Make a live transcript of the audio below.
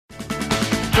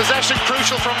Possession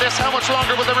crucial from this. How much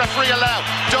longer will the referee allow?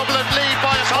 Dublin lead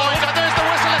by a point, and there's the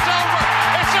whistle. It's over.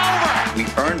 It's over. We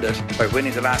earned it by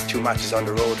winning the last 2 matches on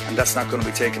the road, and that's not going to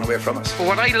be taken away from us. But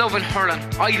what I love in hurling,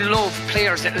 I love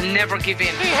players that will never give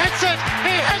in. He hits it.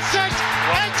 He hits it.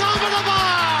 It's over the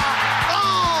bar.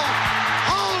 Oh,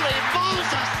 holy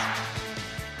Moses.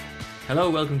 Hello,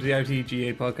 welcome to the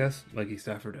RTGA podcast. Mikey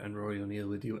Stafford and Rory O'Neill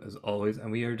with you as always,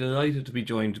 and we are delighted to be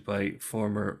joined by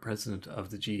former president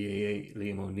of the GAA,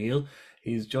 Liam O'Neill.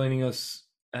 He's joining us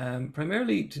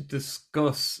primarily to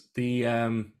discuss the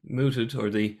mooted or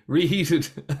the reheated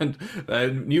and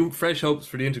new fresh hopes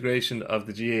for the integration of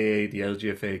the GAA, the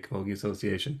LGFA, Camogie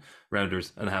Association,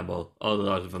 Rounders and Handball, a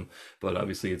lot of them. But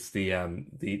obviously it's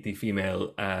the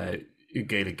female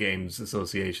Gaelic Games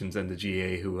associations and the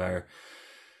GAA who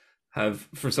have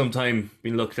for some time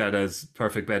been looked at as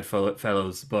perfect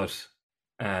bedfellows, but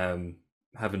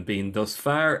haven't been thus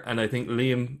far. And I think,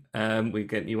 Liam, we're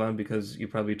getting you on because you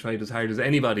probably tried as hard as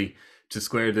anybody to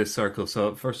square this circle.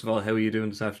 So first of all, how are you doing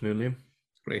this afternoon, Liam?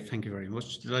 Great, thank you very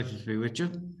much. Delighted to be with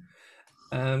you.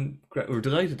 Great. We're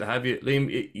delighted to have you,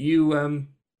 Liam.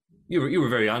 You were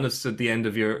very honest at the end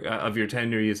of your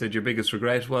tenure. You said your biggest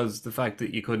regret was the fact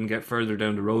that you couldn't get further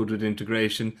down the road with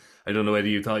integration. I don't know whether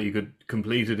you thought you could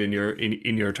complete it in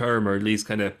your term, or at least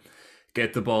kind of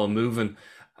get the ball moving.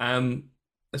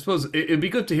 I suppose it'd be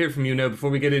good to hear from you now before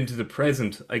we get into the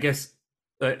present. I guess,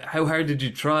 how hard did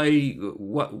you try?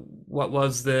 What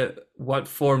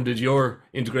form did your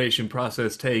integration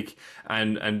process take,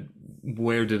 and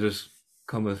where did it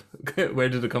come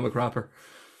a cropper?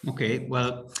 Okay,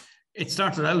 well, it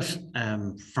started out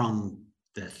from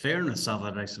the fairness of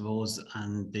it, I suppose,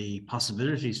 and the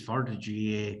possibilities for the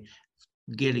GAA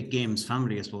Gaelic Games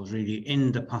family, I suppose, really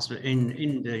in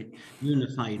the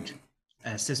unified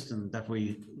system that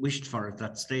we wished for at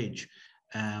that stage.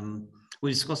 We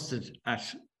discussed it at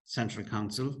Central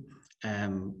Council.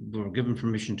 We were given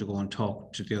permission to go and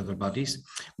talk to the other bodies.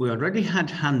 We already had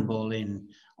handball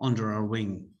under our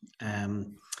wing.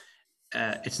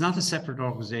 It's not a separate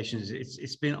organisation.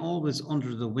 It's been always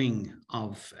under the wing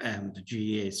of the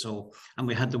GAA. So, and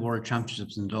we had the World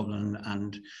Championships in Dublin,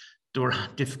 and there were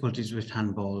difficulties with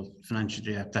handball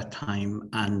financially at that time,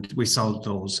 and we solved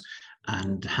those.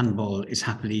 And handball is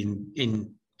happily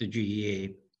in the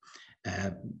GAA,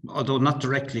 although not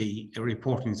directly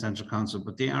reporting Central Council,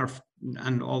 but they are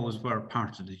and always were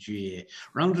part of the GAA.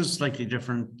 Rounders is slightly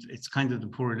different. It's kind of the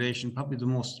poor relation, probably the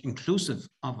most inclusive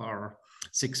of our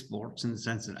 6 sports, in the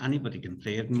sense that anybody can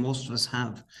play it. And most of us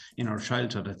have in our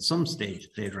childhood at some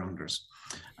stage played rounders.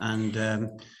 And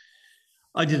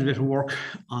I did a bit of work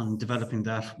on developing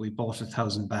that. We bought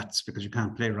 1,000 bats because you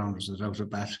can't play rounders without a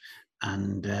bat.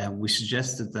 And I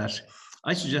suggested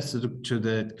to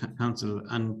the council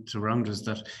and to rounders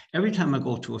that every time I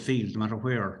go to a field, no matter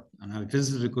where, and I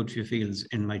visited a good few fields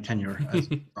in my tenure as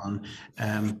on,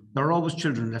 there are always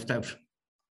children left out.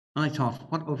 And I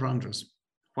thought, what about rounders?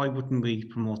 Why wouldn't we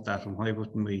promote that, and why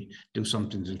wouldn't we do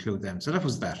something to include them? So that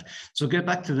was that. So get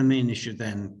back to the main issue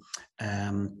then.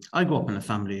 I grew up in a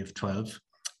family of 12.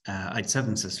 I had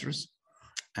 7 sisters.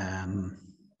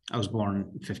 I was born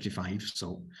in 55,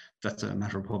 so that's a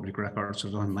matter of public record, so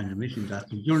don't mind admitting that.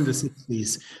 During the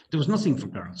 60s, there was nothing for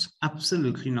girls,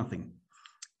 absolutely nothing.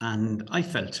 And I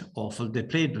felt awful. They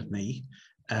played with me.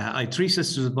 I had 3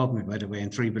 sisters above me, by the way,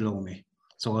 and 3 below me.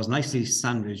 So I was nicely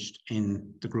sandwiched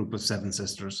in the group of 7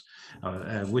 sisters,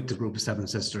 with the group of 7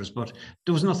 sisters, but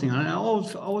there was nothing. And I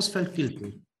always felt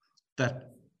guilty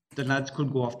that the lads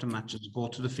could go off to matches, go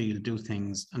to the field, do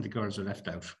things, and the girls were left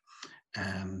out.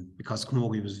 Because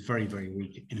Camogie was very, very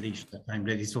weak in Laois at that time.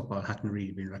 Ladies football hadn't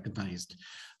really been recognised.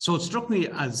 So it struck me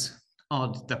as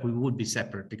odd that we would be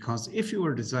separate, because if you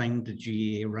were designing the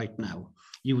GAA right now,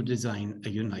 you would design a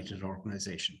united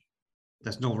organisation.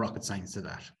 There's no rocket science to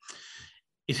that.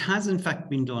 It has in fact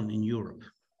been done in Europe,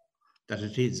 that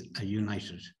it is a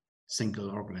united single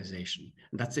organisation.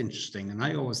 And that's interesting. And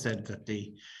I always said that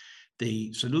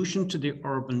the solution to the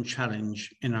urban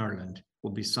challenge in Ireland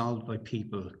will be solved by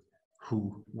people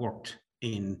who worked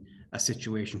in a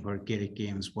situation where Gaelic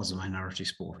Games was a minority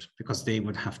sport, because they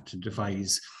would have to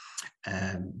devise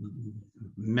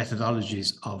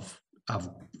methodologies of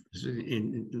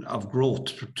growth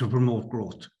to promote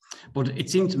growth. But it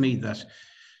seemed to me that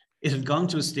it had gone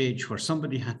to a stage where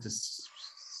somebody had to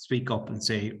speak up and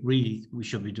say, really, we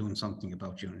should be doing something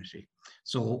about unity.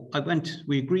 So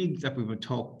we agreed that we would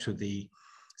talk to the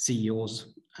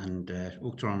CEOs and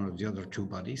Uachtaráin of the other 2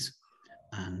 bodies.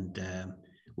 And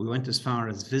we went as far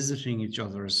as visiting each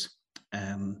other's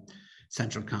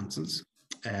central councils.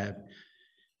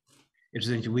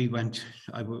 We went,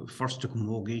 I first to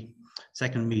Camogie,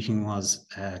 Second meeting was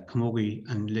Camogie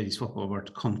and Ladies Football were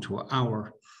to come to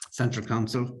our Central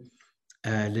Council.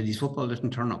 Ladies Football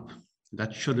didn't turn up.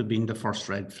 That should have been the first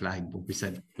red flag, but we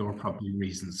said there were probably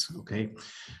reasons, okay?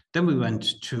 Then we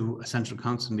went to a Central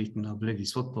Council meeting of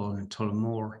Ladies Football in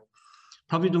Tullamore.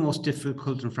 Probably the most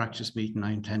difficult and fractious meeting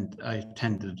I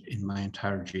attended in my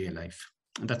entire GA life.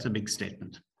 And that's a big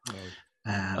statement.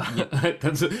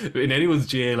 That's in anyone's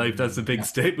GA life, that's a big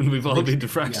statement. We've all been to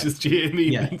fractious GA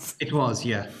meetings. Yeah, it was,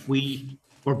 yeah. We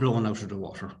were blown out of the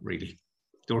water, really.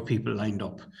 There were people lined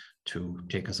up to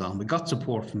take us on. We got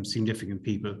support from significant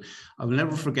people. I will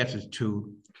never forget it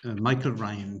to Michael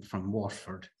Ryan from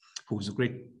Waterford, who was a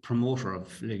great promoter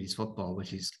of ladies football with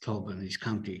his club and his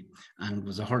county, and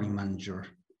was a hurling manager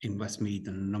in Westmeath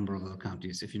and a number of other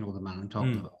counties, if you know the man I'm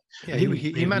talking about. Yeah,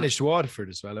 he managed Waterford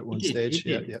as well at one stage.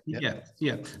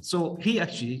 Yeah. So he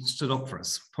actually stood up for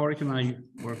us. Pádraig and I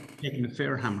were taking a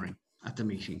fair hammering at the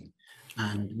meeting,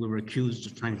 and we were accused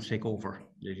of trying to take over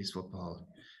ladies football.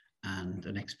 And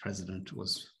the next president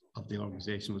of the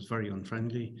organisation was very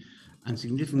unfriendly. And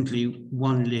significantly,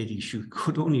 one lady, she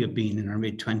could only have been in her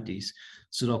mid-20s,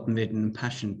 stood up and made an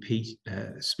impassioned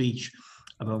speech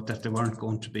about that they weren't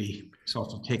going to be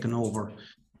sort of taken over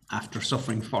after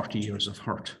suffering 40 years of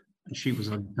hurt. And she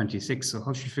was only 26, so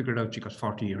how she figured out she got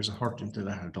 40 years of hurt into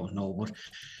that, I don't know. But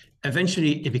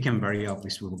eventually it became very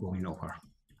obvious we were going nowhere.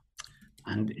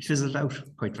 And it fizzled out,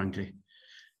 quite frankly.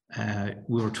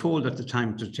 We were told at the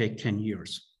time to take 10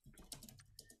 years.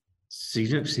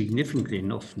 Significantly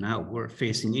enough now, we're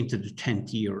facing into the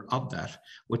 10th year of that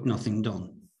with nothing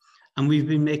done. And we've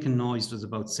been making noises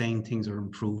about saying things are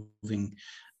improving,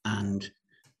 and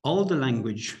all the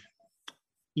language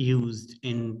used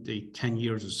in the 10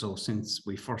 years or so since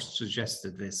we first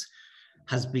suggested this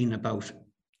has been about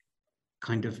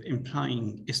kind of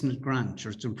implying, isn't it grand, or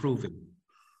it's improving?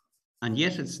 And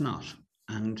yet it's not.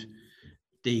 And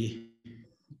the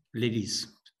ladies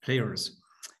players,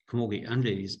 Camogie and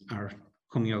ladies, are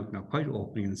coming out now quite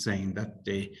openly and saying that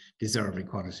they deserve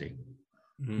equality.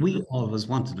 Mm-hmm. We always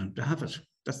wanted them to have it.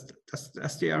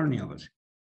 That's the irony of it.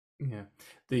 Yeah.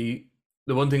 The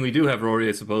one thing we do have, Rory,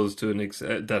 I suppose, to an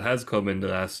that has come in the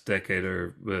last decade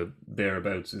or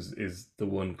thereabouts is the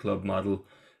one club model,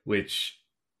 which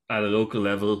at a local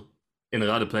level in a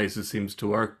lot of places seems to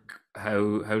work.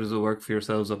 How does it work for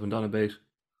yourselves up in Donabate?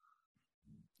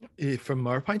 From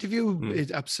our point of view, it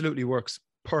absolutely works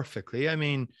perfectly. I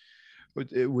mean,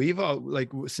 we've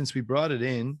all, since we brought it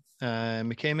in,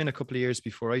 it came in a couple of years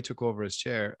before I took over as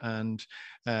chair, and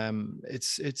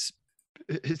it's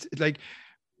like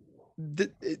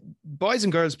boys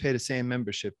and girls pay the same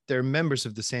membership. They're members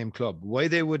of the same club. Why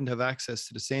they wouldn't have access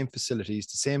to the same facilities,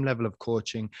 the same level of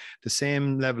coaching, the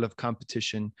same level of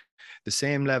competition, the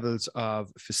same levels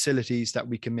of facilities that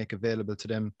we can make available to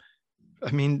them?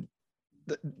 I mean,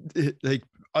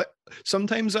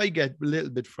 sometimes I get a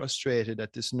little bit frustrated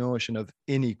at this notion of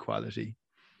inequality.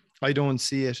 I don't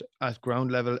see it at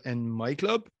ground level in my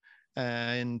club,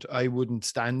 and I wouldn't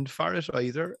stand for it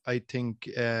either. I think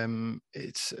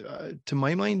it's, to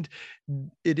my mind,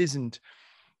 it isn't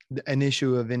an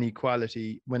issue of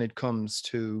inequality when it comes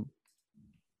to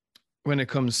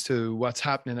what's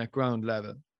happening at ground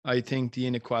level. I think the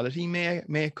inequality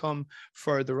may come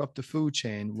further up the food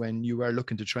chain when you are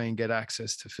looking to try and get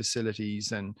access to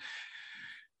facilities and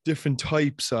different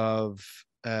types of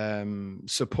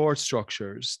support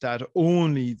structures that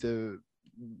only the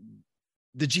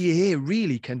GAA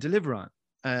really can deliver on.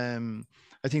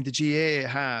 I think the GAA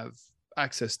have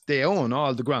access. They own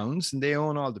all the grounds and they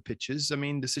own all the pitches. I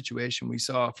mean, the situation we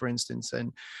saw, for instance,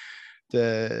 in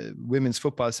the women's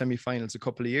football semi-finals a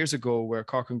couple of years ago, where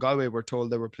Cork and Galway were told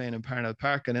they were playing in Parnell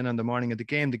Park, and then on the morning of the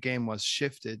game was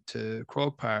shifted to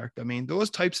Croke Park. I mean, those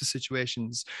types of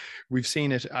situations, we've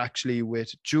seen it actually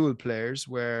with dual players,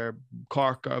 where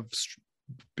Cork have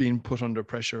been put under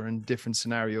pressure in different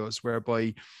scenarios,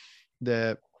 whereby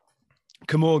the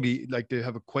Camogie, like, they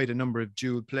have quite a number of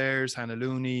dual players, Hannah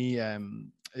Looney,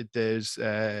 there's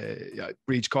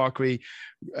Breach Corkery,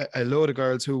 a load of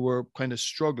girls who were kind of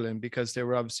struggling because they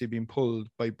were obviously being pulled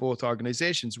by both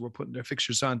organizations who were putting their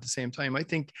fixtures on at the same time. I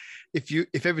think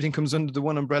if everything comes under the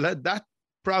one umbrella, that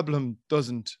problem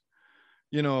doesn't,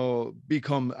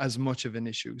 become as much of an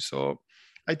issue. So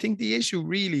I think the issue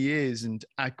really isn't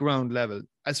at ground level,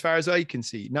 as far as I can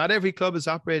see. Not every club is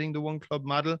operating the one club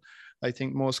model. I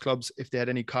think most clubs, if they had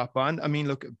any cop on, I mean,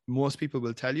 look, most people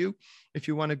will tell you, if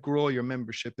you want to grow your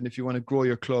membership and if you want to grow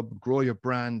your club, grow your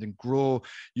brand and grow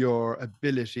your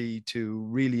ability to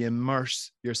really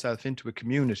immerse yourself into a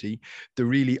community, the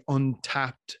really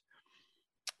untapped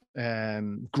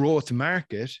growth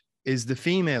market is the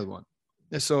female one.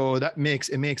 So that makes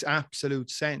absolute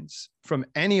sense from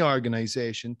any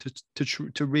organization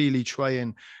to really try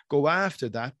and go after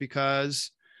that,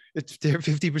 because they're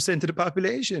 50% of the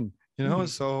population, you know.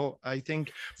 So I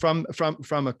think from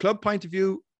a club point of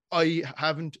view, I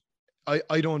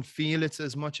don't feel it's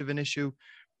as much of an issue,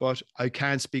 but I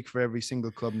can't speak for every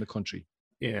single club in the country.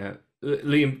 Yeah,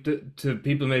 Liam, to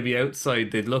people maybe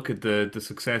outside, they'd look at the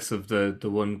success of the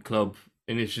one club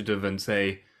initiative and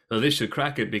say, well, this should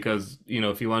crack it, because, you know,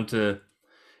 if you want to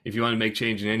make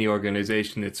change in any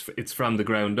organization, it's from the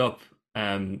ground up.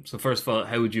 So first of all,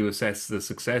 how would you assess the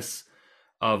success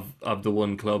of the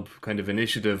one club kind of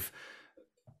initiative,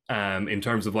 in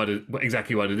terms of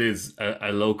exactly what it is,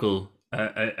 a local,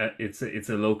 it's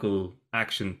a local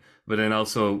action, but then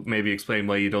also maybe explain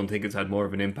why you don't think it's had more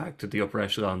of an impact at the upper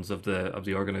echelons of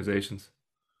the organizations.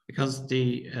 Because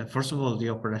first of all, the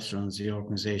upper echelons of the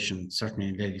organisation, certainly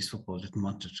in ladies football, didn't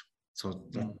want it. So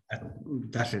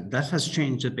that has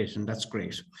changed a bit, and that's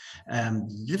great.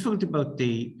 The difficulty about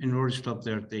in Rory's club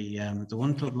there, the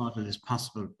one club model is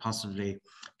possibly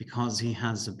because he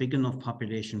has a big enough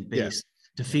population base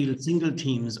to field single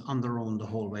teams on their own the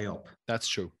whole way up. That's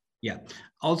true. Yeah.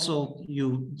 Also,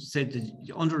 you said that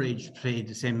the underage pay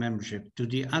the same membership. Do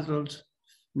the adult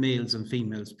males and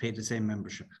females pay the same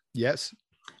membership? Yes.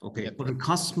 Okay, but it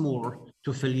costs more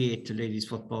to affiliate to ladies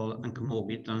football and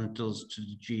Camogie than it does to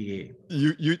the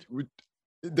GAA.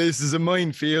 This is a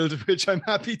minefield, which I'm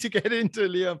happy to get into,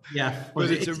 Liam. Yeah,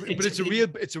 but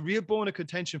it's a real bone of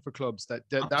contention for clubs, that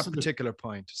particular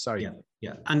point. Sorry.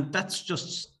 Yeah, and that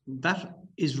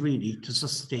is really to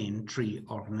sustain 3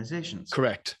 organizations.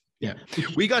 Correct. Yeah,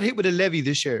 we got hit with a levy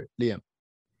this year, Liam.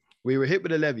 We were hit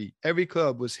with a levy. Every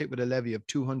club was hit with a levy of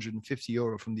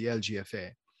 €250 from the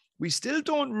LGFA. We still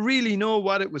don't really know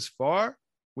what it was for.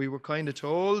 We were kind of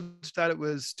told that it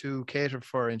was to cater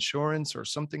for insurance or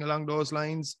something along those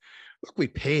lines. Look, we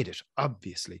paid it,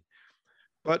 obviously.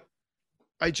 But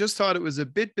I just thought it was a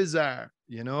bit bizarre.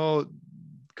 You know,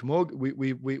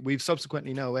 Camogie, we've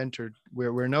subsequently now entered,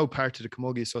 we're now part of the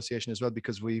Camogie Association as well,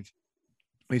 because we've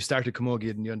started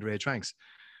Camogie in the underage ranks.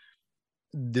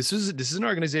 This is an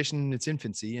organization in its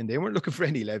infancy, and they weren't looking for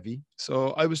any levy. So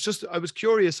I was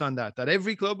curious on that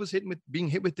every club was being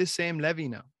hit with this same levy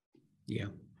now. Yeah.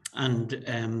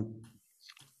 And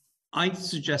I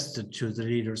suggested to the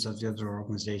leaders of the other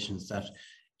organizations that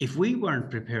if we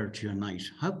weren't prepared to unite,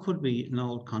 how could we in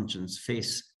all conscience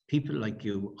face people like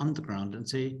you on the ground and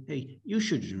say, hey, you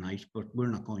should unite, but we're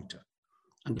not going to.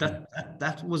 And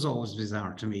that was always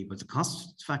bizarre to me, but the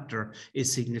cost factor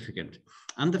is significant.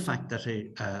 And the fact that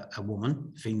a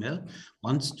woman, female,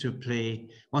 wants to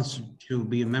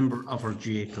be a member of her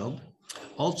GA club,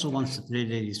 also wants to play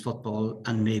ladies football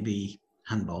and maybe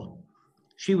handball,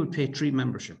 she would pay 3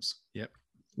 memberships. Yep.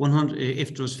 100,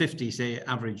 if there was 50, say,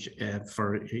 average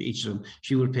for each of them,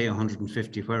 she would pay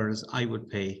 150, whereas I would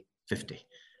pay 50.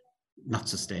 Not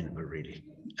sustainable, really,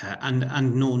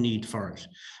 and no need for it.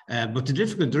 But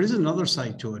there is another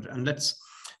side to it, and let's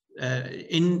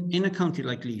in a county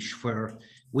like Laois, where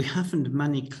we haven't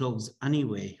many clubs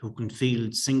anyway who can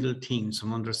field single teams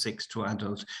from under 6 to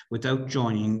adult without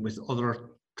joining with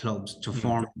other clubs to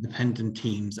form independent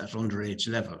teams at underage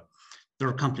level. There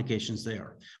are complications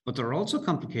there, but there are also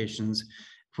complications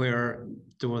where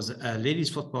there was a ladies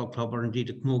football club, or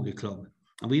indeed a Camogie club.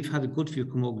 And we've had a good few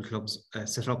Camogie clubs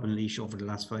set up in Laois over the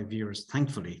last 5 years.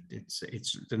 Thankfully, it's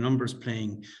the numbers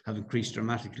playing have increased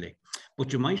dramatically.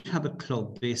 But you might have a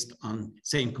club based on,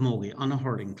 say, in Camogie, on a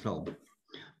hurling club,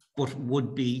 but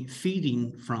would be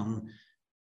feeding from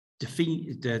the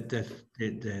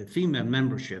female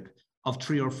membership of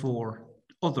 3 or 4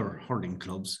 other hurling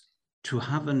clubs to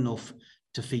have enough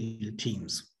to field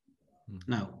teams.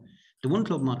 Now, the one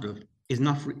club model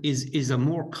is a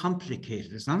more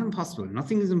complicated, it's not impossible,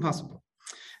 nothing is impossible,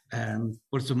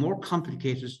 but it's a more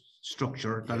complicated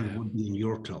structure than it would be in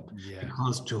your club,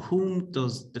 because to whom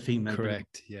does the female belong?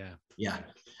 Yeah,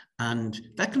 and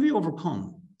that can be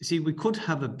overcome. You see, we could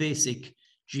have a basic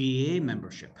GAA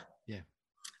membership,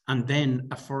 and then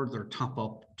a further top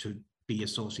up to be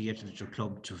associated with your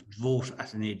club to vote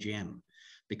at an AGM,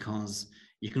 because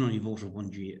you can only vote at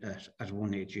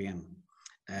one AGM.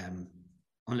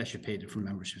 Unless you pay different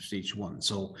memberships to each one.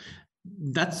 So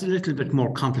that's a little bit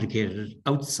more complicated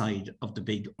outside of the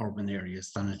big urban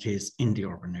areas than it is in the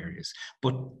urban areas.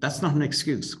 But that's not an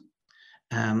excuse.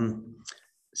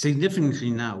 Significantly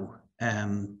now,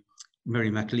 Mary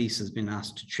McLeese has been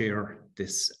asked to chair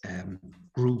this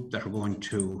group that are going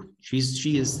to,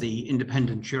 she is the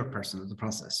independent chairperson of the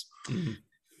process. Mm-hmm.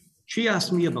 She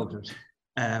asked me about it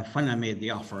when I made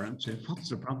the offer and said, what's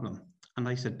the problem? And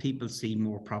I said, people see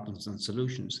more problems than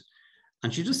solutions.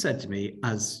 And she just said to me,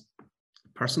 as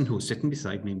person who was sitting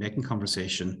beside me making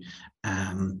conversation,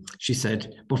 she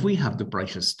said, but we have the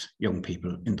brightest young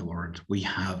people in the world. We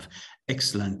have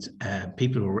excellent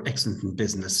people who are excellent in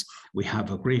business. We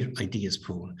have a great ideas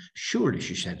pool. Surely,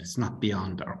 she said, it's not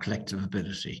beyond our collective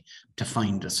ability to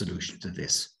find a solution to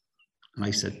this. And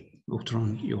I said,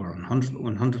 Uachtaráin, you are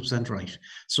 100% right.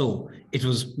 So it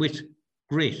was with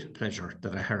great pleasure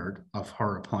that I heard of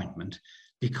her appointment,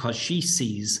 because she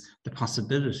sees the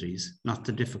possibilities, not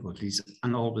the difficulties,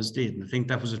 and always did. And I think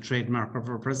that was a trademark of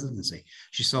her presidency.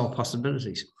 She saw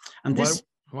possibilities. And this,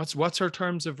 what's her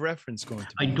terms of reference going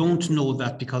to be? I don't know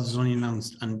that, because it's only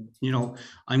announced. And, you know,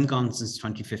 I'm gone since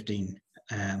 2015.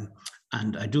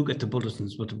 And I do get the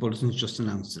bulletins, but the bulletins just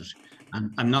announced it.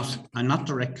 And I'm not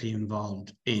directly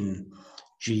involved in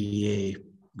GAA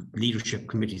leadership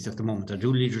committees at the moment. I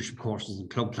do leadership courses and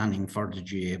club planning for the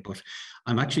GAA, but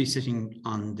I'm actually sitting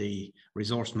on the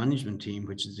resource management team,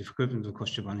 which is the equivalent of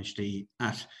Coiste Banishti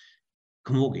at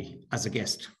Camogie as a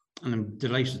guest. And I'm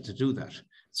delighted to do that.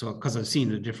 So, because I've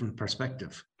seen a different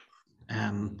perspective.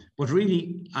 But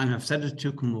really, and I've said it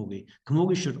to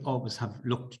Camogie should always have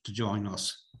looked to join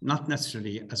us, not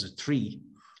necessarily as a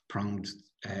three-pronged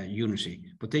unity,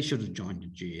 but they should have joined the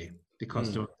GAA,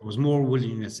 because there was more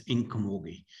willingness in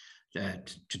Camogie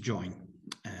to join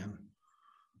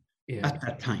at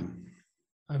that time.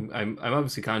 I'm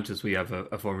obviously conscious we have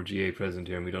a former GAA president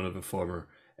here, and we don't have a former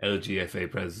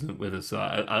LGFA president with us. So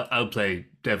I'll play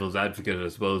devil's advocate, I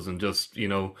suppose, and just, you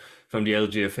know, from the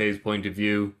LGFA's point of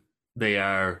view, they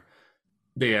are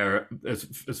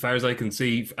as far as I can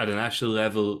see at a national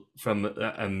level, from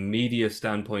a media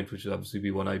standpoint, which would obviously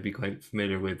be one I'd be quite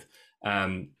familiar with.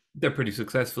 They're pretty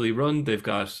successfully run. They've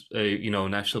got a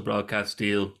national broadcast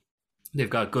deal. They've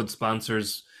got good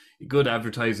sponsors, good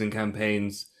advertising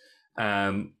campaigns.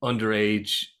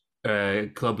 Underage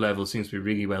club level seems to be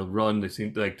really well run. They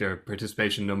seem like their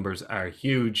participation numbers are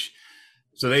huge.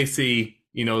 So they see,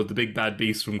 the big bad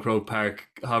beast from Croke Park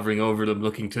hovering over them,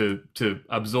 looking to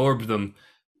absorb them.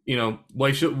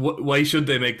 Why should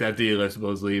they make that deal? I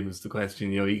suppose, Liam, is the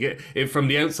question. You get it from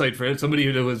the outside. For somebody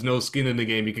who has no skin in the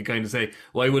game, you can kind of say,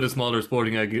 why would a smaller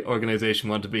sporting organization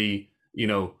want to be,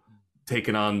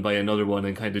 taken on by another one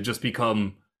and kind of just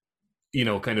become,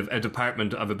 kind of a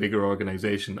department of a bigger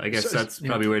organization? I guess that's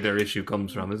probably where their issue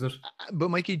comes from, is it? But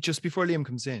Mikey, just before Liam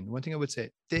comes in, one thing I would say,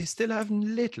 they still have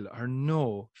little or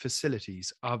no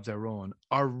facilities of their own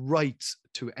or rights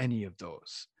to any of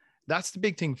those. That's the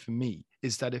big thing for me,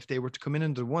 is that if they were to come in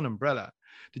under one umbrella,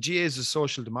 the GAA is a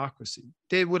social democracy,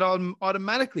 they would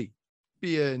automatically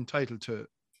be entitled to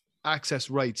access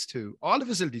rights to all the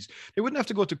facilities. They wouldn't have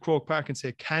to go to Croke Park and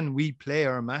say, can we play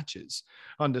our matches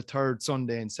on the third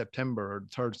Sunday in September or the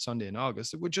third Sunday in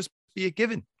August? It would just be a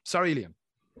given. Sorry, Liam.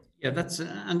 Yeah, that's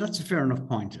a fair enough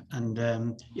point.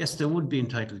 And yes, they would be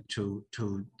entitled to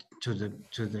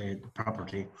the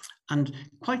property. And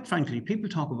quite frankly, people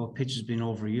talk about pitches being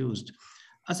overused.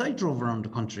 As I drove around the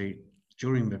country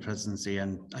during my presidency,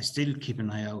 and I still keep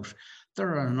an eye out,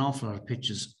 there are an awful lot of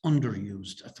pitches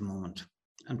underused at the moment.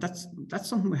 And that's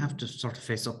something we have to sort of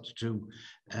face up to.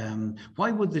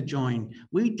 Why would they join?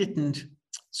 We didn't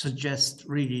suggest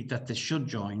really that they should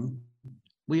join.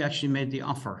 We actually made the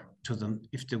offer to them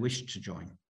if they wished to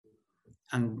join.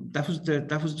 And that was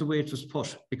the way it was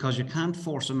put, because you can't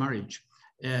force a marriage.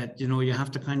 You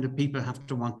have to people have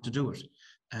to want to do it.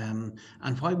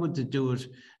 And why would they do it?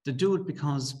 They do it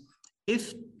because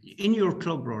if in your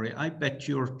club, Rory, I bet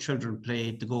your children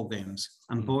play the Go games,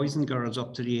 and boys and girls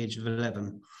up to the age of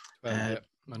 11,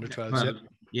 under 12,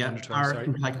 are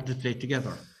entitled to play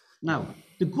together. Now,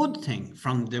 the good thing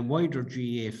from the wider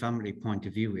GAA family point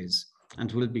of view is,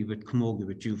 and will be with Camogie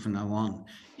with you from now on,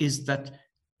 is that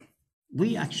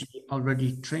we actually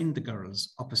already trained the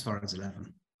girls up as far as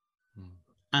 11.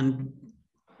 And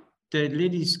the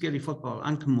ladies' Gaelic football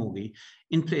and Camogie,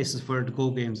 in places where the Go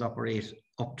games operate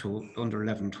up to under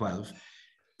 11, 12,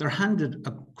 they're handed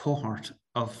a cohort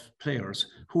of players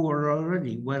who are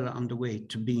already well on the way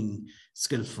to being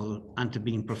skillful and to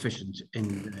being proficient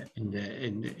in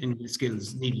the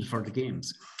skills needed for the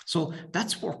games. So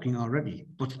that's working already.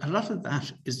 But a lot of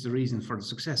that is the reason for the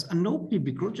success. And nobody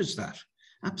begrudges that.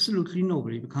 Absolutely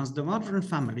nobody, because the modern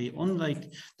family,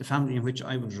 unlike the family in which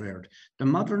I was reared, the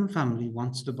modern family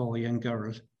wants the boy and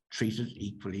girl treated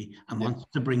equally and wants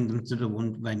to bring them to the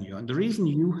one venue. And the reason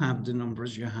you have the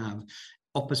numbers you have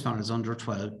up as far as under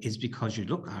 12 is because you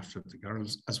look after the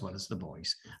girls as well as the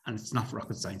boys. And it's not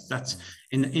rocket science. That's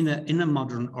in a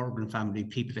modern urban family,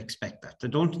 people expect that. They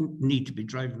don't need to be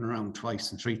driving around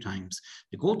twice and three times.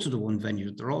 They go to the one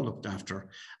venue, they're all looked after.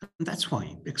 And that's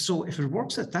why. So if it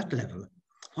works at that level,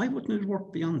 Why wouldn't it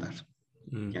work beyond that?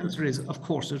 Mm. The answer is, of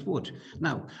course it would.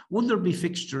 Now, would there be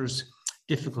fixtures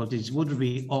difficulties? Would there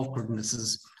be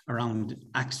awkwardnesses around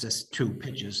access to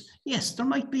pitches? Yes, there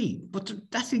might be, but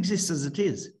that exists as it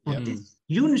is. But this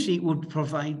unity would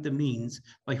provide the means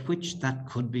by which that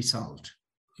could be solved.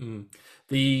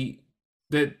 To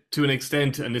an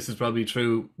extent, and this is probably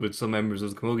true with some members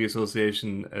of the Camogie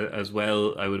Association as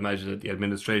well, I would imagine at the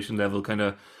administration level, kind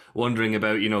of wondering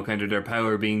about, kind of their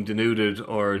power being denuded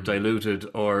or diluted,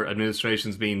 or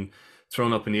administrations being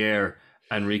thrown up in the air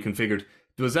and reconfigured.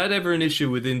 Was that ever an issue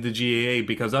within the GAA?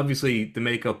 Because obviously the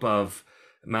makeup of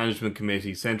management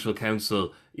committee, central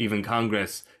council, even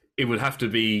Congress, it would have to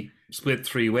be split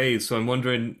three ways. So I'm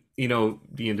wondering,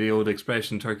 the old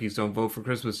expression, turkeys don't vote for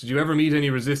Christmas. Did you ever meet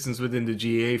any resistance within the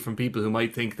GAA from people who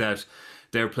might think that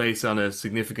their place on a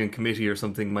significant committee or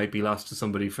something might be lost to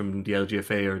somebody from the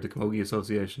LGFA or the Camogie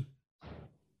Association?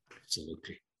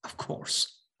 Absolutely. Of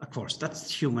course.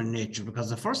 That's human nature, because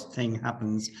the first thing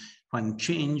happens when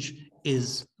change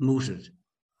is mooted.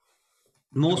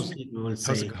 Most people will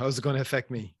say, how's it going to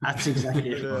affect me? That's exactly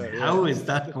it. How is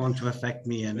that going to affect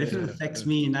me? And if it affects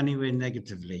me in any way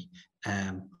negatively,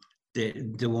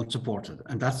 they won't support it.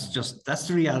 And that's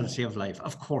the reality of life.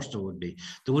 Of course there would be.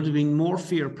 There would have been more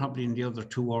fear probably in the other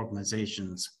two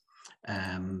organizations,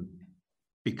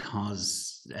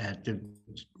 because the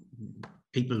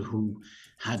people who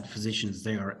had positions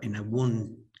there in a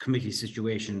one committee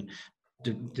situation,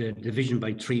 the division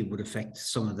by three would affect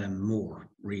some of them more,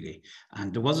 really.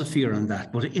 And there was a fear on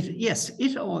that. But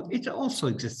it also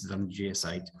existed on the GA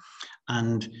side.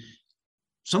 And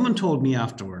someone told me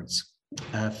afterwards,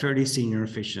 a fairly senior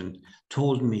official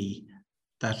told me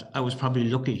that I was probably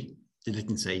lucky they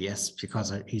didn't say yes,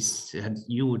 because he said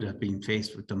you would have been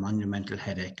faced with the monumental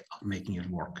headache of making it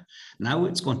work. Now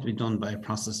it's going to be done by a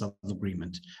process of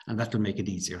agreement, and that will make it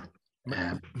easier.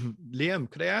 Liam,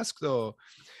 could I ask though,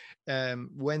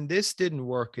 when this didn't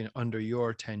work under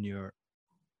your tenure,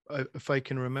 if I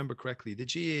can remember correctly, the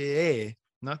GAA,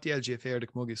 not the LGFA or the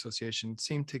Camogie Association,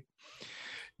 seemed to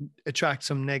attract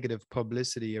some negative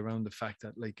publicity around the fact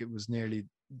that it was nearly,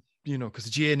 because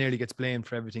the GAA nearly gets blamed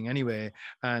for everything anyway,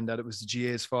 and that it was the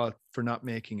GAA's fault for not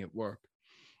making it work.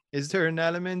 Is there an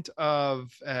element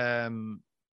of, don't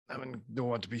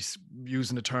want to be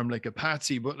using the term like a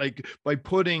patsy, but by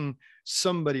putting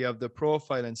somebody of the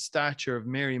profile and stature of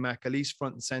Mary McAleese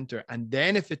front and center, and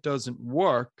then if it doesn't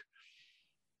work,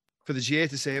 for the GAA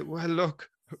to say, well, look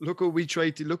what we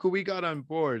tried to, look what we got on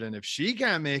board, and if she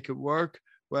can't make it work,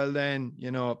 well then,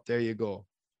 there you go.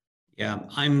 Yeah,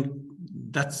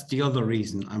 that's the other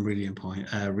reason I'm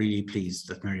really pleased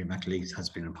that Mary McAleese has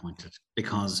been appointed,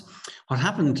 because what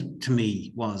happened to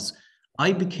me was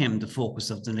I became the focus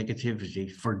of the negativity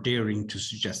for daring to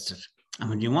suggest it. And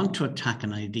when you want to attack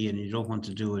an idea and you don't want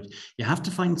to do it, you have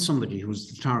to find somebody who's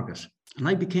the target. And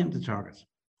I became the target.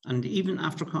 And even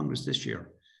after Congress this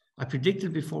year, I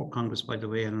predicted before Congress, by the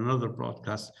way, in another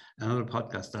podcast,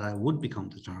 that I would become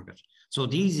the target. So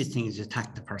the easiest thing is to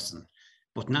attack the person.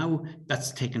 But now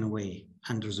that's taken away,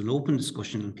 and there's an open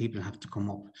discussion, and people have to come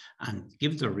up and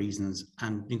give their reasons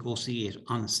and negotiate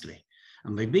honestly.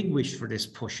 And my big wish for this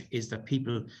push is that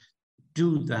people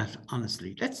do that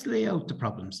honestly. Let's lay out the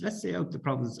problems.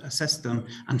 Assess them,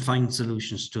 and find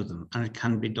solutions to them. And it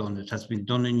can be done. It has been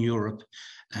done in Europe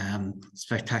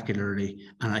spectacularly,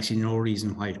 and I see no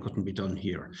reason why it couldn't be done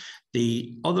here.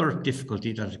 The other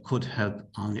difficulty that it could help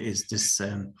on is this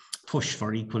push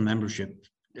for equal membership,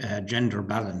 gender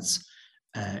balance.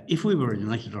 If we were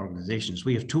United Organizations,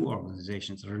 we have two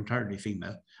organizations that are entirely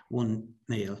female, one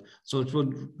male, so it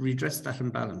would redress that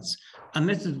imbalance. A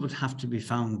method would have to be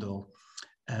found, though,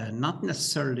 not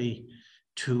necessarily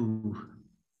to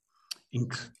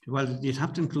you'd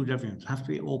have to include everyone. It'd have to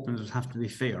be open, it'd have to be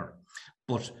fair,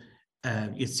 but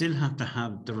you still have to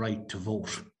have the right to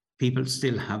vote. People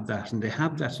still have that, and they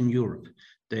have that in Europe.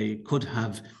 They could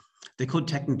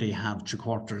technically have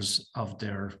 3/4 of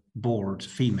their board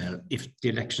female if the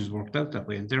elections worked out that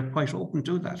way, and they're quite open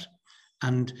to that.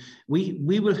 And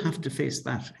we will have to face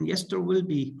that. And yes, there will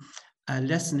be a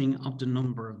lessening of the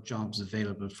number of jobs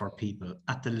available for people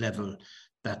at the level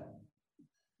that,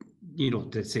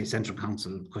 let's say Central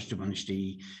Council,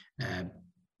 Cushtabanishti,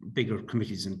 bigger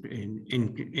committees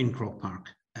in Croke Park.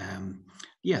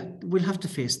 We'll have to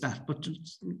face that, but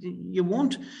you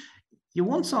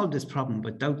won't solve this problem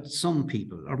without some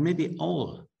people, or maybe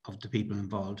all of the people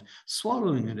involved,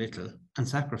 swallowing a little and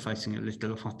sacrificing a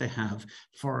little of what they have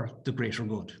for the greater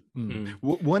good.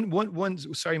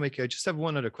 Sorry, Mikey, I just have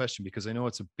one other question, because I know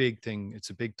it's a big thing.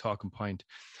 It's a big talking point.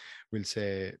 We'll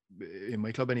say in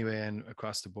my club anyway, and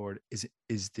across the board,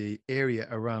 is the area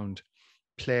around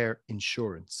player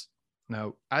insurance.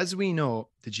 Now, as we know,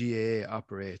 the GAA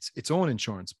operates its own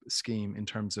insurance scheme in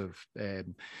terms of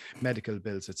medical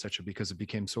bills, etc., because it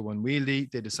became so unwieldy.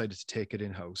 They decided to take it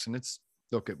in-house, and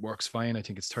look, it works fine. I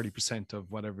think it's 30% of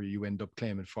whatever you end up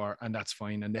claiming for, and that's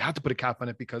fine. And they had to put a cap on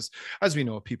it because, as we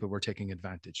know, people were taking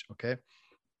advantage. Okay.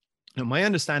 Now, my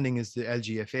understanding is the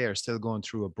LGFA are still going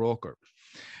through a broker.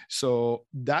 So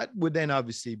that would then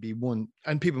obviously be one,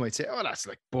 and people might say, oh, that's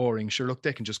like boring. Sure, look,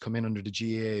 they can just come in under the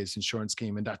GAA's insurance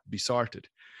scheme and that would be sorted.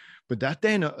 But that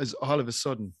then is all of a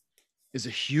sudden is a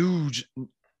huge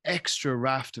extra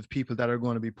raft of people that are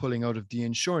going to be pulling out of the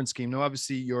insurance scheme. Now,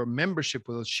 obviously, your membership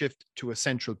will shift to a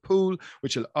central pool,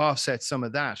 which will offset some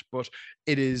of that. But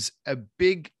it is a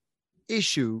big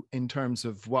issue in terms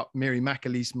of what Mary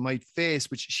McAleese might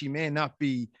face, which she may not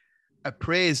be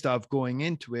appraised of going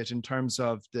into it in terms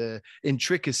of the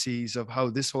intricacies of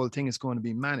how this whole thing is going to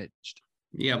be managed.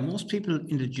 Yeah, most people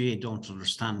in the GA don't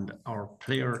understand our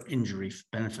player injury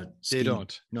benefit scheme. They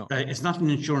don't. No, it's not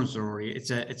an insurance story. It's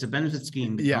a benefit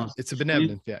scheme. Yeah, it's a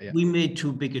benevolent. Yeah. We made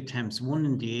two big attempts, one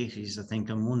in the 80s, I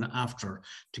think, and one after,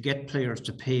 to get players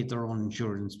to pay their own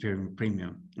insurance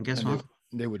premium. And guess what?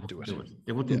 They wouldn't do it.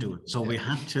 They wouldn't do it. So we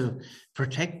had to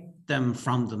protect them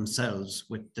from themselves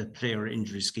with the player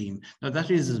injury scheme. Now, that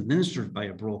is administered by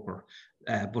a broker,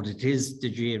 but it is the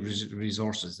GA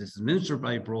resources. It's administered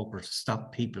by a broker to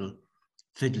stop people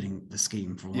fiddling the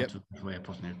scheme, for want of a way of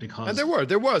putting it. Because and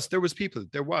there was people.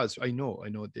 I know.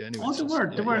 Anyway,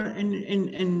 there were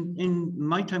in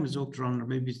my time as Oak or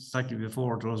maybe slightly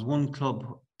before. There was one club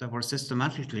that were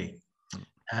systematically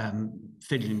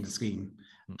fiddling the scheme.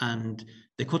 And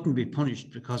they couldn't be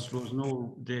punished because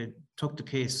they took the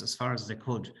case as far as they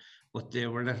could, but they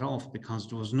were let off because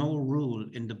there was no rule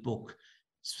in the book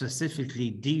specifically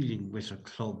dealing with a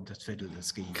club that fiddled the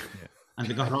scheme. Yeah. And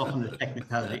they got off on the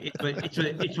technicality.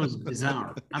 It was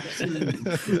bizarre, absolutely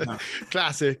bizarre.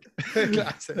 Classic.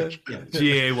 Yeah.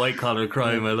 GA white collar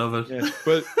crime. I love it. Yeah.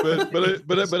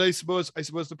 But I suppose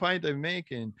the point I'm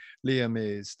making, Liam,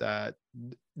 is that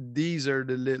these are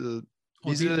the little.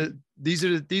 These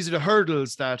are the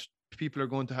hurdles that people are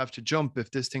going to have to jump if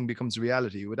this thing becomes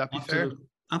reality. Would that be fair?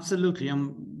 Absolutely.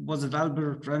 Was it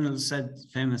Albert Reynolds said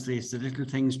famously, "It's the little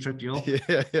things trip you up."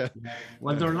 Yeah.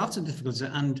 Well, there are lots of difficulties,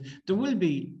 and there will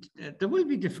be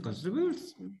difficulties. There will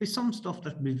be some stuff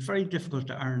that will be very difficult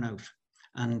to iron out.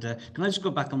 And can I just go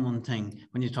back on one thing?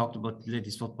 When you talked about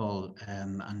ladies football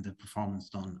and the performance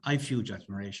done, I have huge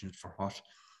admiration for what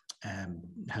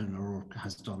Helen O'Rourke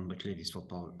has done with ladies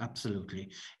football.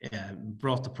 Absolutely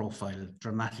brought the profile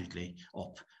dramatically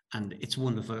up, and it's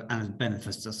wonderful and it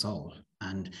benefits us all.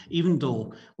 And even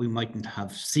though we mightn't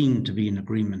have seemed to be in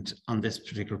agreement on this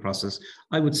particular process,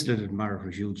 I would still admire her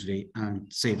hugely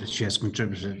and say that she has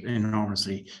contributed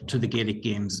enormously to the Gaelic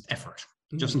Games effort.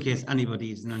 Just in case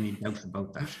anybody is in any doubt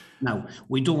about that. Now,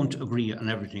 we don't agree on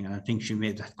everything, and I think she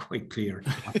made that quite clear.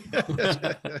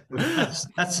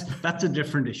 that's a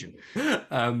different issue.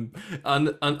 On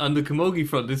the Camogie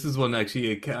front, this is one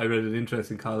actually. I read an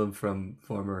interesting column from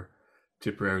former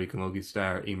Tipperary Camogie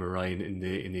star Emer Ryan in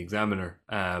the Examiner.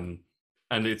 And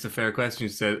it's a fair question.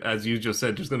 She said, as you just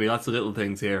said, there's going to be lots of little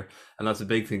things here and lots of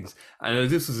big things. And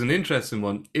this was an interesting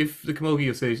one. If the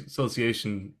Camogie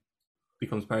Association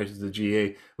becomes part of the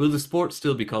GA, will the sport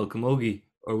still be called Camogie,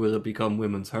 or will it become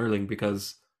women's hurling?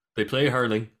 Because they play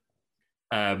hurling,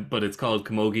 but it's called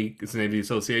Camogie. It's the name of the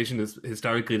association. It's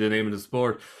historically the name of the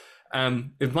sport.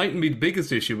 It mightn't be the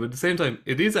biggest issue, but at the same time,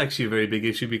 it is actually a very big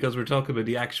issue because we're talking about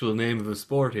the actual name of a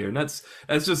sport here, and that's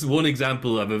just one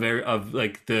example of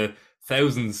like the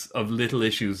thousands of little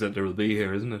issues that there will be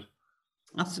here, isn't it?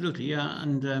 Absolutely, yeah.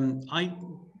 And I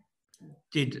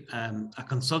did a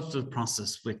consultative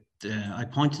process with. I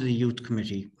appointed a youth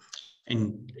committee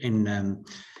in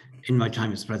my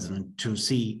time as president to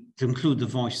include the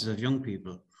voices of young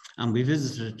people, and we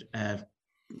visited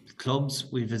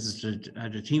clubs. We visited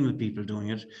a team of people doing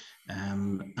it,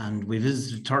 and we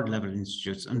visited third level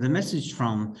institutes. And the message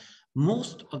from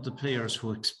most of the players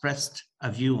who expressed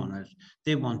a view on it,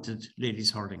 they wanted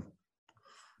ladies hurling.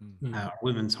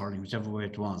 Women's hurling, whichever way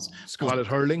it was. Let's call it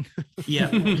hurling. Yeah.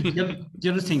 The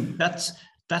other thing, that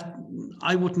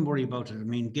I wouldn't worry about it. I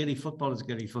mean, Gaelic football is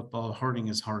Gaelic football, hurling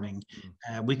is hurling.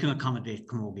 We can accommodate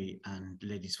camogie and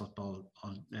ladies football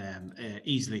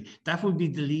easily. That would be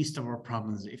the least of our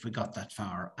problems if we got that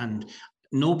far. And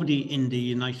nobody in the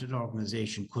United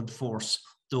Organisation could force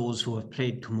those who have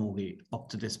played camogie up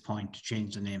to this point to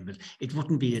change the name of it. It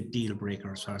wouldn't be a deal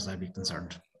breaker as far as I'd be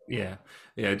concerned. Yeah.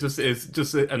 It's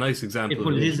just a nice example. Of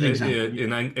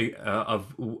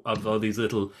all these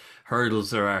little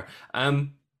hurdles there are.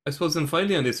 I suppose, and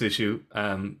finally on this issue,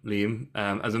 Liam,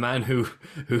 as a man who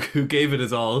gave it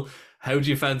his all, how do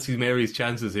you fancy Mary's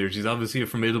chances here? She's obviously a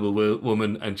formidable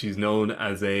woman, and she's known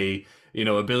as a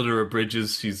builder of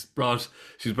bridges. She's brought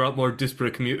more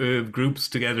disparate groups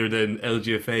together than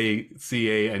LGFA,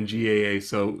 CA, and GAA.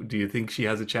 So, do you think she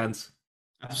has a chance?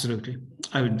 Absolutely.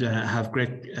 I would have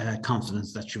great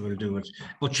confidence that she will do it.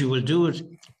 But she will do it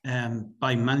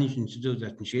by managing to do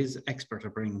that. And she is expert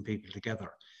at bringing people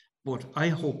together. But I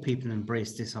hope people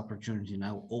embrace this opportunity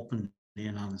now openly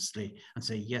and honestly and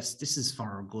say, yes, this is for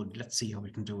our good. Let's see how we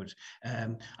can do it.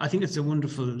 I think it's a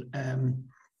wonderful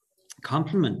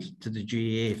compliment to the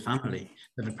GAA family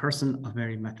that a person of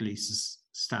Mary McAleese's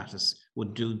status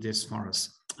would do this for us.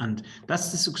 And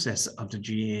that's the success of the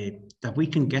GAA, that we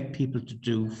can get people to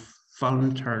do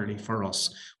voluntarily for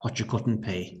us what you couldn't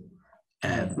pay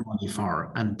money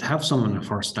for, and have someone of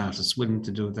her status willing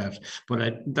to do that.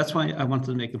 But that's why I wanted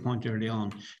to make a point early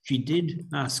on. She did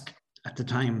ask at the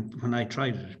time when I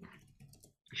tried it,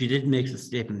 she did make the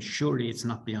statement, surely it's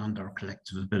not beyond our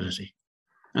collective ability.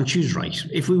 And she's right.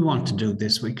 If we want to do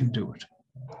this, we can do it.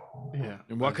 Yeah.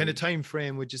 And what kind of time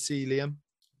frame would you see, Liam?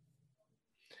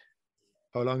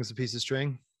 How long is a piece of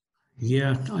string?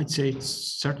 Yeah, I'd say it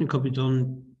certainly could be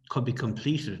done, could be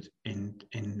completed in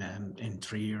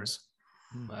 3 years.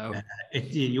 Wow.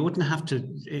 You wouldn't have to,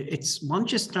 it's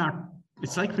once you start,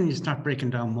 it's like when you start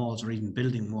breaking down walls or even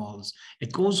building walls,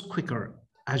 it goes quicker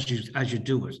as you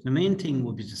do it. The main thing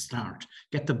would be to start,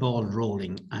 get the ball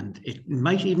rolling, and it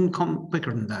might even come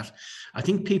quicker than that. I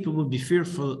think people would be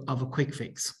fearful of a quick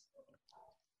fix,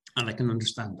 and I can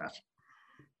understand that.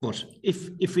 But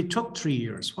if it took 3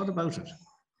 years, what about it?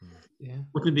 Yeah.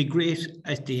 Wouldn't it be great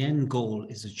if the end goal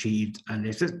is achieved and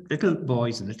if little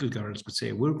boys and little girls could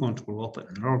say, we're going to grow up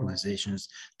in organisations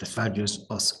that values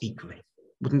us equally?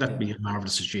 Wouldn't that be a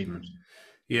marvellous achievement?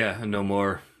 Yeah, and no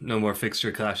more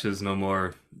fixture clashes, no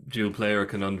more dual player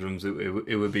conundrums.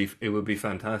 It would be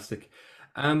fantastic.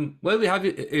 Well, we have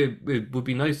it would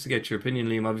be nice to get your opinion,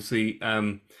 Liam. Obviously,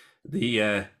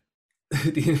 the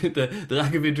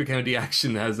lack of intercounty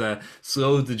action has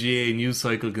slowed the GAA news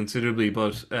cycle considerably,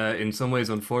 but in some ways,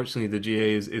 unfortunately, the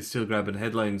GAA is still grabbing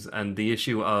headlines, and the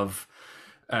issue of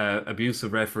abuse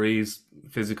of referees,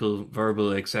 physical,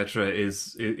 verbal, etc.,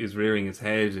 is rearing its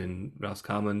head in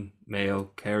Roscommon,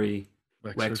 Mayo, Kerry,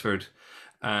 Wexford.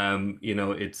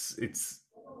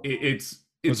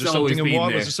 It's always been there.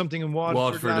 Was there something in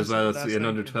Waterford as well? It's an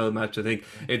under-12 match. I think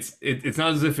it's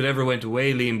not as if it ever went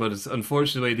away, Liam, but it's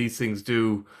unfortunately the way these things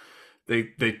do.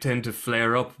 They tend to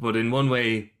flare up, but in one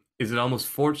way, is it almost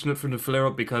fortunate for them to flare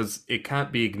up because it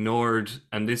can't be ignored?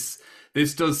 And this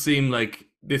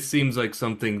seems like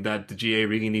something that the GAA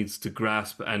really needs to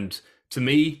grasp. And to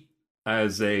me,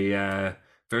 as a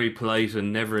very polite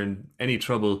and never in any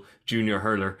trouble junior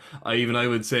hurler, I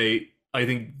would say I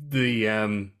think the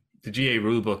GAA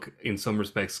rulebook in some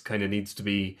respects kind of needs to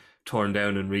be torn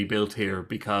down and rebuilt here,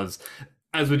 because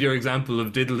as with your example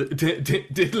of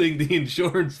diddling the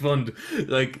insurance fund,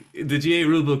 like the GAA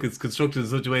rulebook is constructed in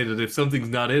such a way that if something's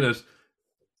not in it,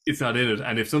 it's not in it.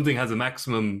 And if something has a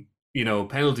maximum,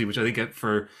 penalty, which I think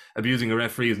for abusing a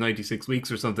referee is 96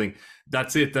 weeks or something,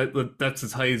 that's it. That's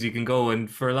as high as you can go. And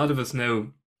for a lot of us now,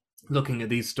 looking at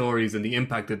these stories and the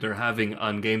impact that they're having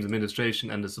on games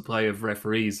administration and the supply of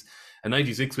referees, a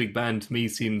 96-week ban to me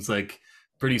seems like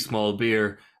pretty small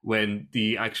beer when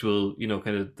the actual,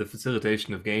 kind of the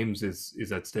facilitation of games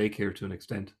is at stake here to an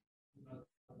extent.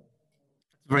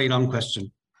 Very long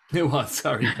question. It was,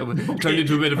 sorry. I turned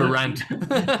into a bit of a rant.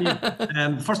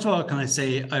 First of all, can I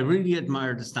say, I really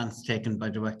admire the stance taken by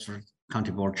the Wexford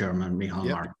County Board Chairman, Micheál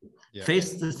Martin. Yeah.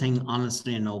 Faced the thing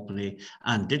honestly and openly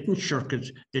and didn't shirk it,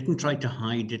 didn't try to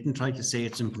hide, didn't try to say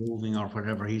it's improving or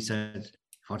whatever. He said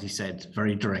what he said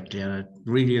very directly, and I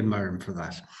really admire him for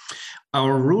that.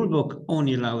 Our rule book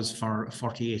only allows for a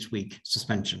 48-week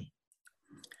suspension.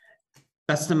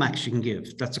 That's the max you can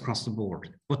give. That's across the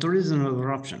board. But there is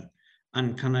another option.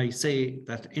 And can I say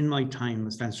that in my time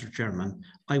as Leinster chairman,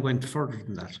 I went further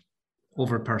than that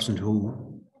over a person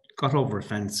who got over a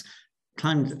fence,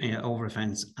 climbed over a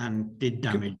fence and did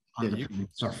damage on the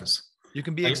surface. You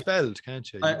can be expelled,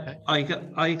 can't you?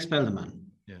 I expelled a man.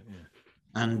 Yeah.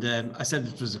 And I said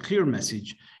it was a clear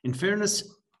message. In fairness,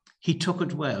 he took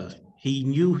it well. He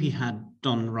knew he had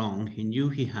done wrong. He knew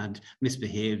he had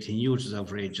misbehaved. He knew it was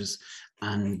outrageous.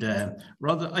 And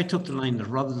I took the line that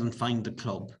rather than find the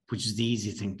club, which is the easy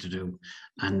thing to do,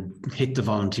 and hit the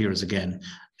volunteers again,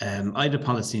 I had a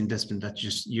policy in discipline that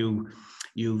just you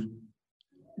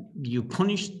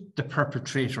punish the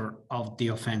perpetrator of the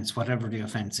offence, whatever the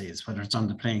offence is, whether it's on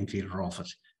the playing field or off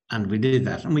it. And we did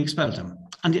that, and we expelled him.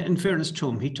 And in fairness to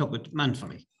him, he took it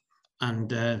manfully. And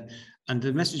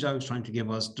the message I was trying to give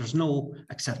was, there's no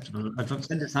acceptable, I've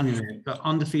said this anyway,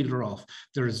 on the field or off,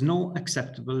 there is no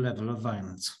acceptable level of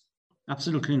violence.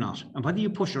 Absolutely not. And whether you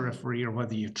push a referee or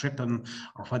whether you trip him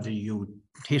or whether you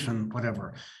hit him,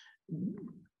 whatever,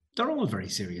 they're all very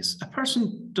serious. A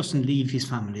person doesn't leave his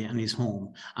family and his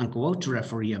home and go out to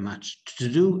referee a match to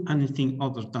do anything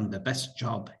other than the best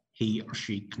job he or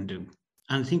she can do.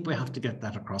 And I think we have to get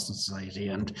that across in society.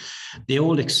 And the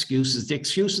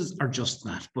excuses are just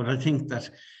that. But I think that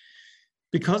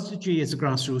because the GAA is a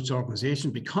grassroots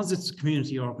organisation, because it's a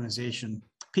community organisation,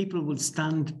 people will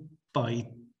stand by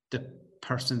the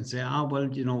person and say, well,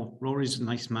 you know, Rory's a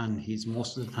nice man. He's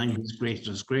most of the time, he's great.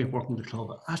 There's great work in the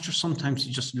club. After sometimes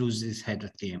he just loses his head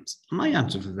at games. My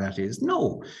answer to that is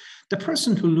no. The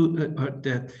person who,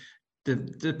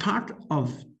 the part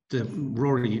of the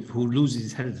Rory who loses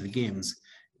his head at the games,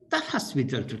 that has to be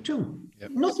dealt with too.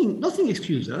 Yep. Nothing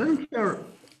excuses. I don't care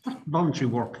what voluntary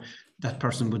work that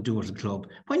person would do at a club.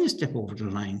 When you step over the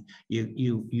line,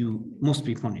 you must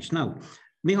be punished. Now,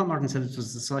 Micheál Martin said it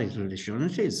was a societal issue, and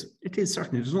it is. It is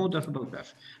certainly. There's no doubt about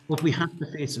that. But we have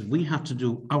to face it. We have to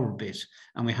do our bit,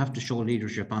 and we have to show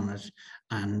leadership on it.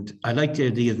 And I like the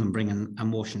idea of them bringing a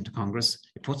motion to Congress.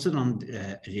 It puts it on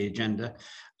the agenda,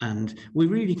 and we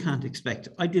really can't expect.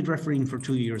 I did refereeing for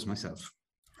 2 years myself.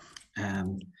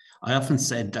 I often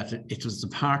said that it was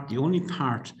the only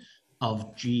part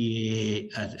of GAA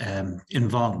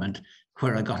involvement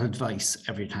where I got advice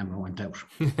every time I went out.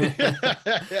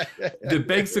 That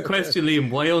begs the question,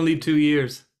 Liam, why only 2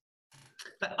 years?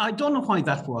 I don't know why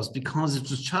that was, because it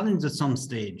was challenged at some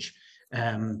stage.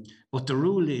 But the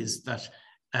rule is that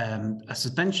a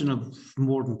suspension of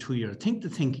more than 2 years, I think the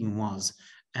thinking was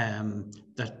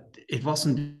that it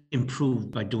wasn't improved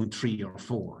by doing 3 or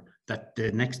 4, that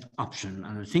the next option,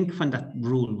 and I think when that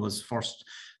rule was first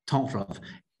thought of,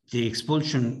 the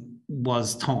expulsion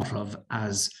was thought of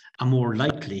as a more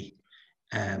likely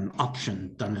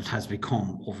option than it has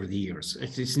become over the years.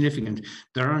 It's significant.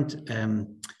 There aren't,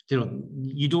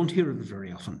 you don't hear of it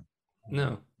very often.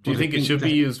 No. Do you think it should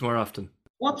be used more often?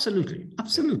 Oh, absolutely.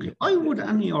 Absolutely. Why would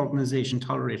any organisation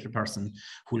tolerate a person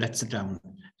who lets it down?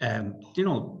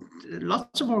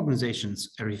 Lots of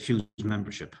organisations refuse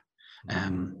membership.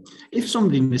 If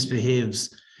somebody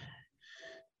misbehaves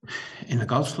in a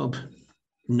golf club,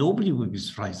 nobody would be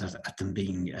surprised at them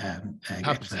being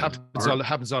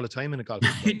happens all the time in a golf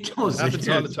club. It does. It happens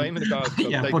all the time in a golf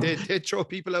club. Yeah, they throw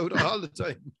people out all the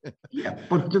time. Yeah,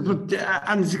 but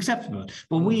and it's acceptable.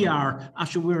 But we're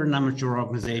an amateur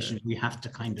organisation. We have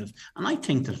to and I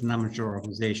think that an amateur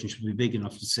organisation should be big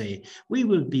enough to say we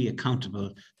will be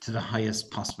accountable to the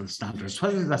highest possible standards,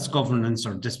 whether that's governance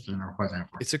or discipline or whatever.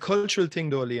 It's a cultural thing,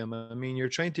 though, Liam. I mean, you're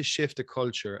trying to shift a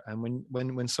culture, and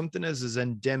when something is as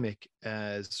endemic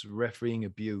as refereeing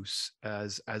abuse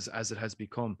as it has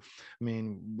become, I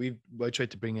mean, I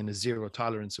tried to bring in a zero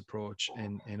tolerance approach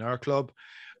in our club,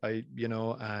 but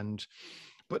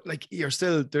like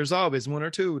there's always one or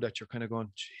two that you're kind of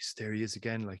going, geez, there he is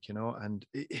again,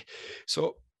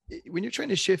 so when you're trying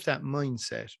to shift that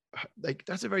mindset, like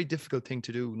that's a very difficult thing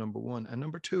to do, number one. And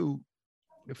number two,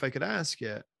 if I could ask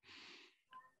you,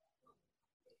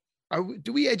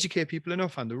 do we educate people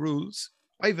enough on the rules?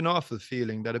 I have an awful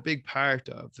feeling that a big part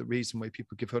of the reason why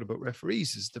people give out about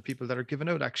referees is the people that are giving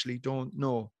out actually don't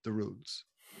know the rules.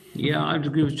 Yeah, I'd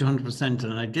agree with you 100%.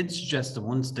 And I did suggest at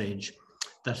one stage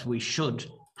that we should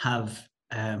have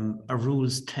a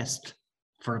rules test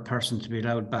for a person to be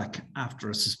allowed back after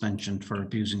a suspension for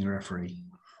abusing a referee.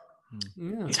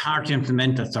 Yeah. It's hard to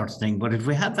implement that sort of thing, but if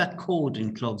we had that code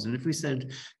in clubs, and if we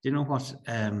said, you know what,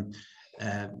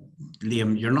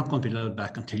 Liam, you're not going to be allowed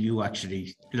back until you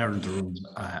actually learn the rules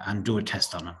and do a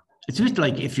test on them. It's a bit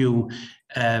like if you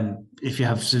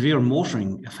have severe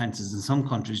motoring offences in some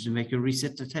countries, they make you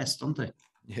resit the test, don't they?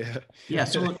 Yeah. Yeah.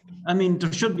 So I mean,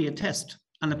 there should be a test,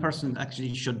 and the person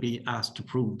actually should be asked to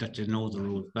prove that they know the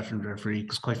rules better than the referee.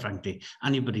 Because quite frankly,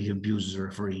 anybody who abuses a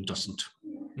referee doesn't.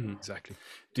 Exactly.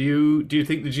 Do you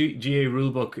think the GAA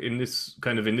rulebook in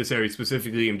this area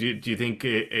specifically, do you think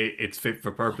it's fit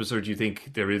for purpose, or do you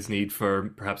think there is need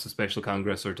for perhaps a special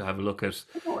congress or to have a look at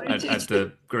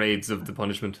the grades of the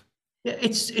punishment? Yeah,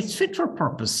 it's fit for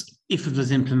purpose if it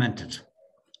was implemented,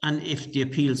 and if the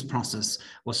appeals process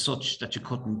was such that you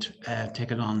couldn't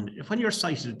take it on. When you're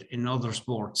cited in other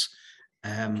sports,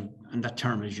 and that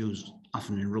term is used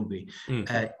often in rugby,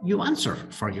 you answer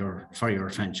for your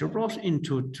offence. You're brought in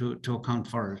to account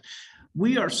for it.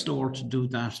 We are slower to do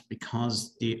that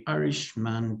because the Irish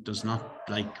man does not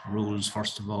like rules,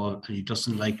 first of all, and he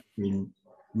doesn't like being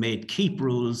made keep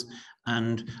rules.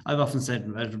 And I've often said,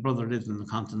 my brother lived on the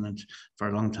continent for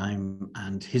a long time,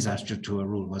 and his attitude to a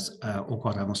rule was, oh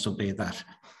God, I must obey that.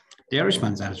 The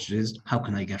Irishman's attitude is, how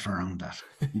can I get around that?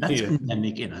 And that's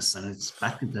endemic in us, and it's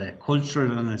back to the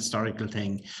cultural and historical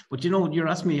thing. But you're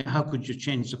asking me, how could you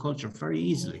change the culture? Very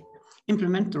easily.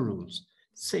 Implement the rules.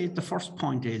 Say the first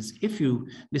point is, if you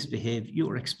misbehave, you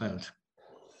are expelled.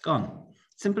 Gone.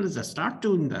 Simple as that. Start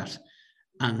doing that,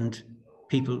 and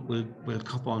people will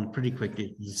cop on pretty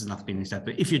quickly. This is not being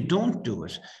accepted. If you don't do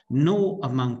it, no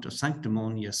amount of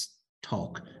sanctimonious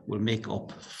talk will make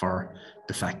up for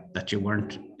the fact that you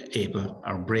weren't able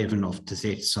or brave enough to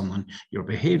say to someone, your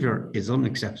behavior is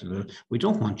unacceptable. We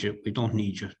don't want you. We don't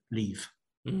need you. Leave.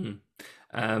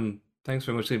 Mm-hmm. Thanks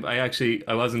very much, Steve.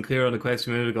 I wasn't clear on the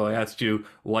question a minute ago. I asked you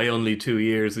why only 2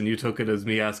 years, and you took it as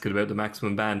me asking about the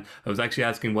maximum ban. I was actually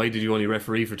asking, why did you only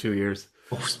referee for 2 years?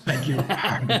 Oh, beg your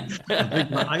pardon.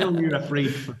 I only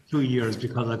refereed for 2 years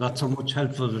because I got so much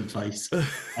helpful advice,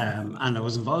 and I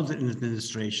was involved in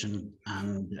administration,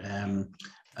 and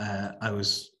I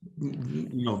was,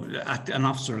 an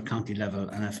officer at county level,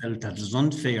 and I felt that it was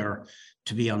unfair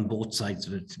to be on both sides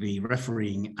of it, to be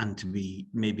refereeing and to be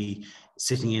maybe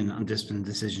sitting in on discipline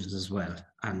decisions as well.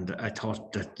 And I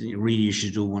thought that really you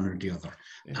should do one or the other.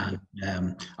 Yeah.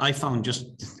 And I found, just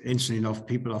interestingly enough,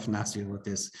 people often ask me about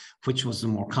this, which was the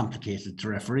more complicated to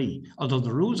referee, although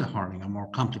the rules of hurling are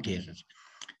more complicated.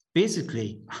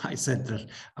 Basically, I said that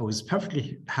I was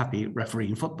perfectly happy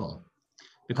refereeing football,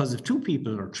 because if 2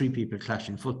 people or 3 people clash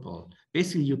in football,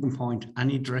 basically you can point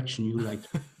any direction you like,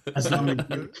 as long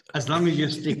as you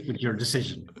stick with your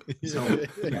decision. So,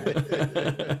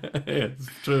 it's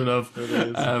true enough.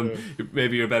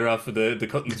 Maybe you're better off for the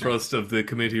cut and thrust of the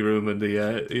committee room and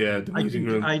the meeting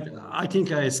room. I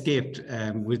think I escaped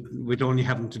with only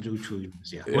having to do 2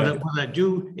 years. Yeah. What I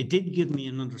do, it did give me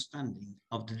an understanding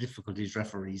of the difficulties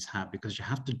referees have, because you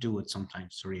have to do it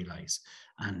sometimes to realise.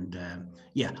 And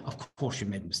of course you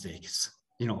made mistakes.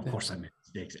 Of course I made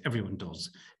mistakes. Everyone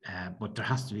does. But there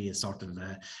has to be a sort of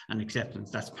an acceptance.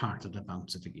 That's part of the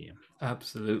bounce of the game.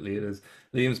 Absolutely, it is.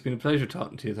 Liam, it's been a pleasure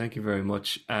talking to you. Thank you very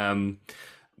much.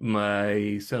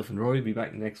 Myself and Rory will be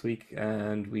back next week,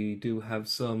 and we do have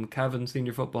some Cavan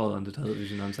senior football on the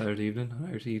television on Saturday evening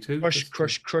on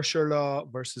RTE2. Crusher Law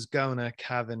versus Gowna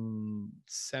Cavan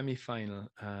semi-final,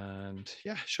 and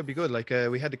should be good. Like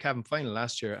we had the Cavan final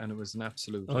last year, and it was an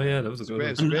absolute. Oh yeah, that was a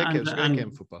great game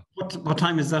of football. What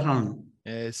time is that on?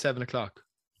 7 o'clock.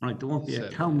 Right, there won't be a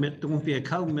cow milk. There won't be a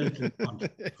cow milk in front.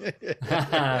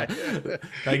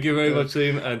 Thank you very much,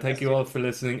 Liam, and thank you all for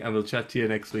listening. And we'll chat to you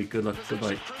next week. Good luck.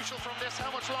 Goodbye. Crucial from this. How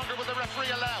much longer will the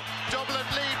referee allow? Dublin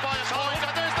lead by a point,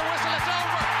 and there's the whistle.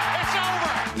 It's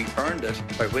over. We earned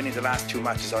it by winning the last 2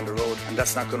 matches on the road, and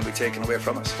that's not going to be taken away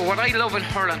from us. But what I love in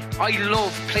hurling, I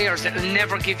love players that will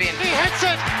never give in. He hits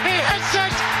it. It's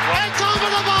over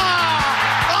the bar.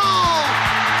 Oh,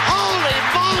 holy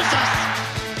Moses.